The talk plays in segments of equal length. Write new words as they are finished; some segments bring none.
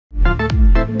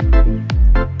Are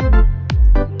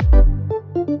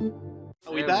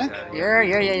we back?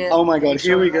 Yeah. Oh my god,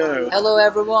 here we go. Hello,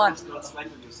 everyone.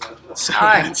 So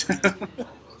Hi.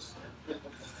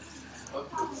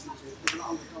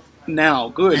 Now,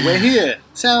 good, we're here.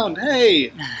 Sound,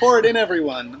 hey, pour it in,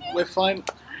 everyone. We're fine.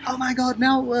 Oh my god,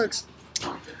 now it works.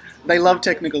 They love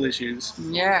technical issues.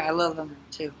 Yeah, I love them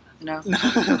too. You know.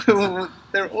 No,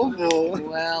 they're awful.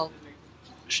 Well,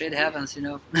 shit happens, you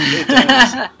know. It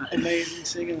does. Amazing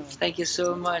singer. Thank you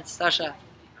so much, Sasha.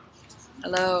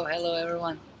 Hello,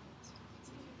 everyone.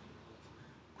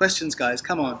 Questions, guys,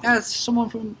 come on. Yeah, it's someone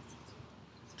from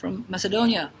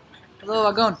Macedonia. Hello,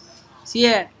 Agon. See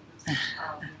ya.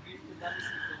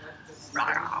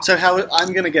 So how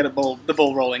I'm going to get the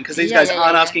ball rolling because these guys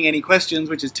aren't asking any questions,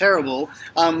 which is terrible.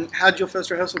 How'd your first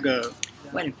rehearsal go?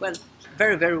 Well,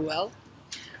 very well.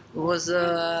 It was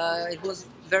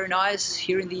very nice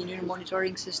hearing the new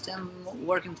monitoring system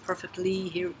working perfectly,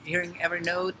 hearing every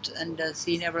note and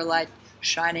seeing every light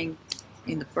shining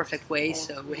in the perfect way.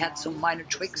 So we had some minor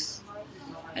tweaks,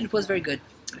 and it was very good.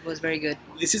 It was very good.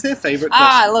 This is their favorite question.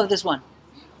 I love this one.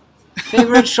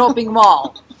 Favorite shopping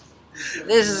mall.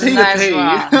 This is a nice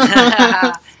one.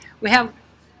 We have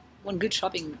one good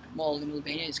shopping mall in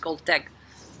Albania. It's called Tech.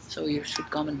 So you should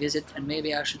come and visit, and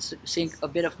maybe I should sing a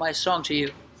bit of my song to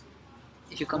you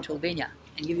if you come to Albania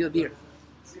and give you a beer.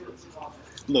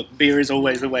 Look, beer is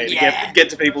always the way to get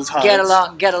to people's hearts.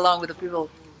 Get along with the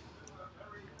people.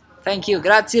 Thank you.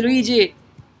 Grazie, Luigi.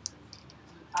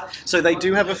 So they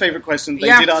do have a favorite question. They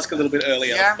did ask a little bit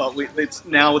earlier, but it's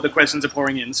now the questions are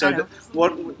pouring in. So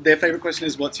their favorite question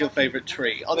is, what's your favorite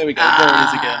tree? Oh, there we go. There it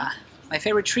is again. My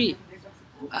favorite tree.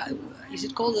 Is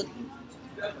it called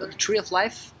the tree of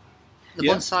life? The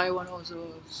bonsai one, or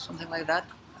something like that.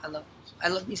 I love.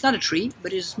 It's not a tree,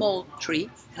 but it's a small tree,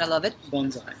 and I love it.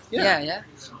 Bonsai. Yeah.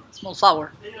 Small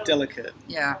flower. Delicate.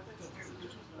 Yeah.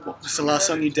 What was the last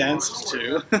song you danced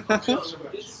to?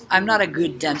 I'm not a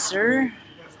good dancer,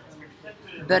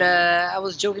 but I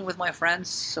was joking with my friends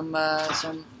some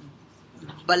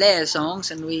ballet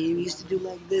songs, and we used to do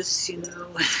like this, you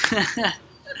know.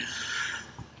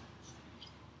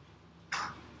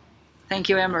 Thank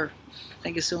you, Emmer.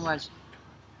 Thank you so much.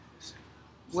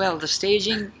 Well, the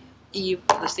staging is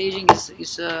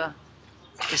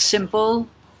simple.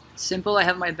 Simple. I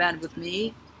have my band with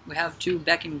me. We have 2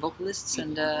 backing vocalists,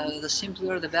 and the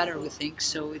simpler the better, we think.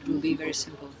 So it will be very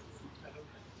simple.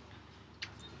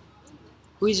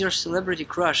 Who is your celebrity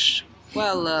crush?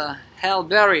 Well, Halle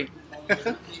Berry.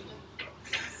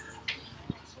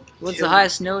 What's the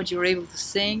highest note you're able to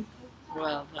sing?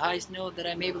 Well, the highest note that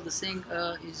I'm able to sing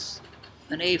is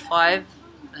an A5,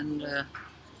 and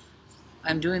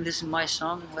I'm doing this in my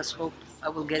song. Let's hope I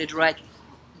will get it right.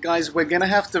 Guys, we're going to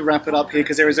have to wrap it up here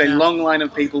because there is a long line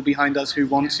of people behind us who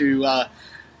want to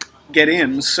get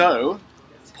in. So,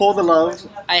 pour the love.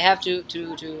 I have to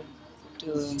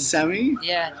Sammy?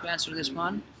 Yeah, to answer this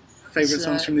one. Favorite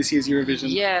songs from this year's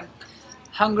Eurovision? Yeah,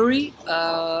 Hungary,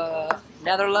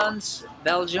 Netherlands,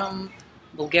 Belgium,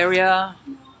 Bulgaria,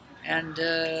 and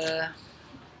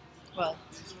well,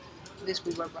 this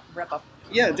will wrap up.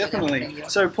 Yeah, definitely.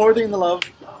 So pour it in the love.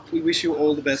 We wish you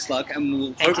all the best luck, and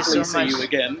we'll hopefully see you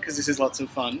again because this is lots of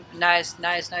fun. Nice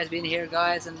being here,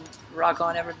 guys, and rock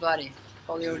on, everybody.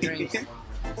 Follow your dreams.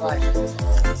 Bye.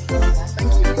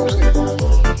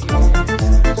 Thank you.